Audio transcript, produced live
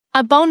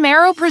A bone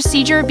marrow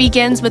procedure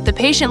begins with the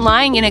patient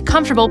lying in a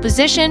comfortable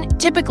position,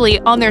 typically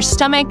on their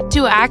stomach,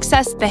 to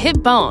access the hip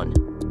bone.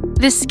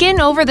 The skin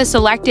over the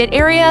selected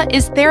area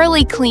is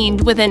thoroughly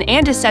cleaned with an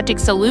antiseptic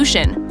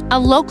solution. A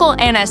local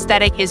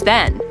anesthetic is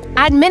then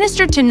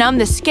administered to numb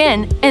the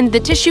skin and the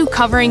tissue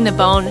covering the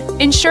bone,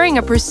 ensuring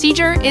a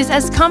procedure is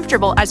as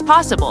comfortable as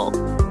possible.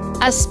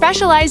 A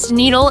specialized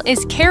needle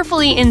is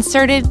carefully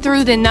inserted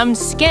through the numbed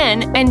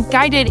skin and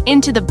guided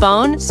into the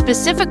bone,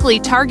 specifically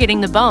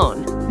targeting the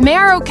bone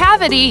marrow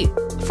cavity.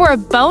 For a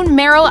bone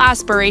marrow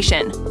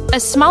aspiration, a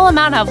small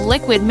amount of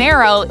liquid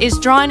marrow is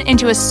drawn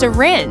into a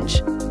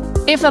syringe.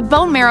 If a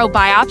bone marrow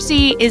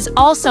biopsy is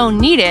also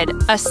needed,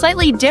 a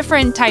slightly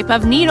different type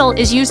of needle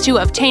is used to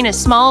obtain a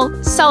small,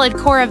 solid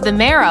core of the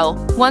marrow.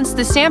 Once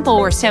the sample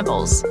or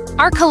samples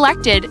are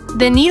collected,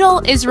 the needle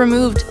is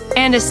removed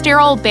and a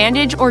sterile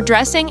bandage or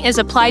dressing is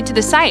applied to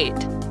the site.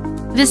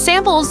 The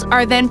samples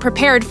are then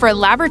prepared for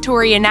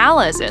laboratory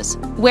analysis,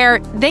 where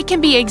they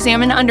can be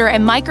examined under a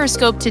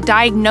microscope to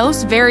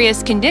diagnose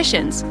various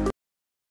conditions.